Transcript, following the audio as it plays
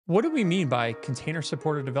What do we mean by container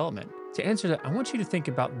supported development? To answer that, I want you to think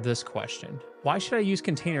about this question. Why should I use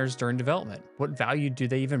containers during development? What value do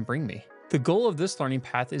they even bring me? The goal of this learning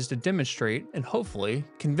path is to demonstrate and hopefully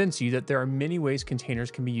convince you that there are many ways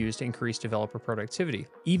containers can be used to increase developer productivity,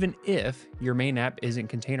 even if your main app isn't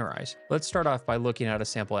containerized. Let's start off by looking at a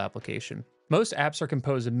sample application. Most apps are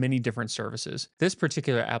composed of many different services. This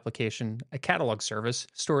particular application, a catalog service,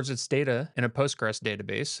 stores its data in a Postgres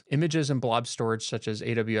database, images and blob storage such as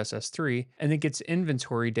AWS S3, and then gets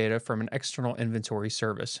inventory data from an external inventory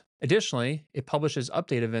service. Additionally, it publishes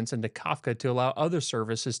update events into Kafka to allow other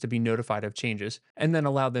services to be notified of changes, and then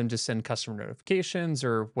allow them to send customer notifications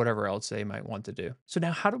or whatever else they might want to do. So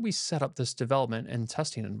now how do we set up this development and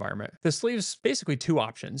testing environment? This leaves basically two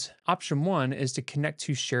options. Option one is to connect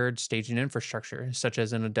to shared staging infrastructure, such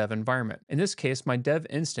as in a dev environment. In this case, my dev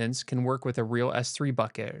instance can work with a real S3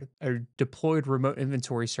 bucket, a deployed remote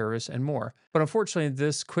inventory service, and more. But unfortunately,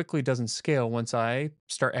 this quickly doesn't scale once I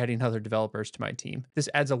start adding other developers to my team. This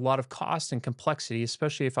adds a lot of cost and complexity,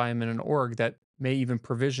 especially if I am in an org that may even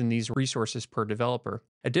provision these resources per developer.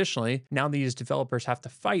 Additionally, now these developers have to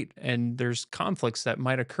fight, and there's conflicts that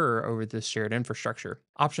might occur over this shared infrastructure.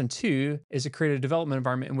 Option two is to create a development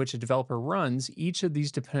environment in which a developer runs each of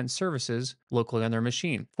these dependent services locally on their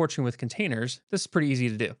machine. Fortunately, with containers, this is pretty easy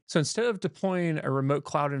to do. So instead of deploying a remote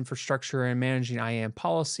cloud infrastructure and managing IAM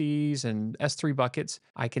policies and S3 buckets,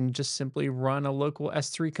 I can just simply run a local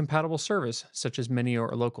S3 compatible service, such as Mini or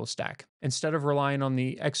Local Stack. Instead of relying on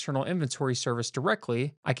the external inventory service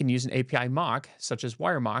directly, I can use an API mock, such as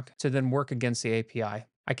WireMock, to then work against the API.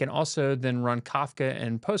 I can also then run Kafka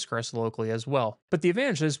and Postgres locally as well. But the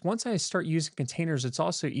advantage is once I start using containers, it's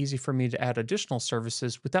also easy for me to add additional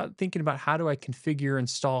services without thinking about how do I configure,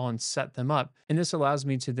 install, and set them up. And this allows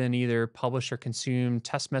me to then either publish or consume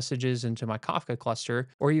test messages into my Kafka cluster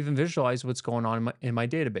or even visualize what's going on in my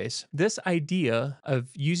database. This idea of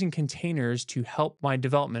using containers to help my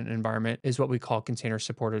development environment is what we call container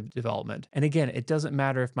supported development. And again, it doesn't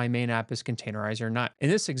matter if my main app is containerized or not. In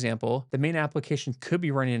this example, the main application could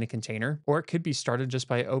be running in a container, or it could be started just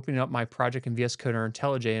by opening up my project in VS Code or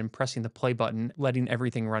IntelliJ and pressing the play button, letting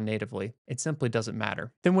everything run natively. It simply doesn't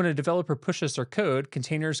matter. Then when a developer pushes their code,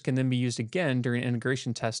 containers can then be used again during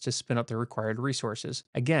integration tests to spin up the required resources.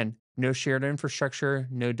 Again, no shared infrastructure,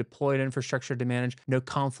 no deployed infrastructure to manage, no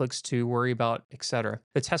conflicts to worry about, etc.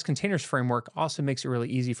 The test containers framework also makes it really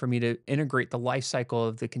easy for me to integrate the lifecycle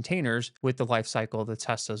of the containers with the lifecycle of the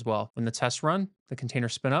tests as well. When the tests run, the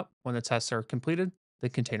containers spin up. When the tests are completed, the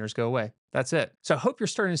containers go away. That's it. So I hope you're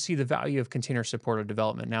starting to see the value of container supported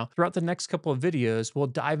development. Now, throughout the next couple of videos, we'll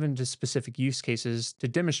dive into specific use cases to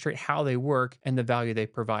demonstrate how they work and the value they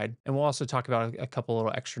provide. And we'll also talk about a couple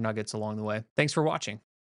little extra nuggets along the way. Thanks for watching.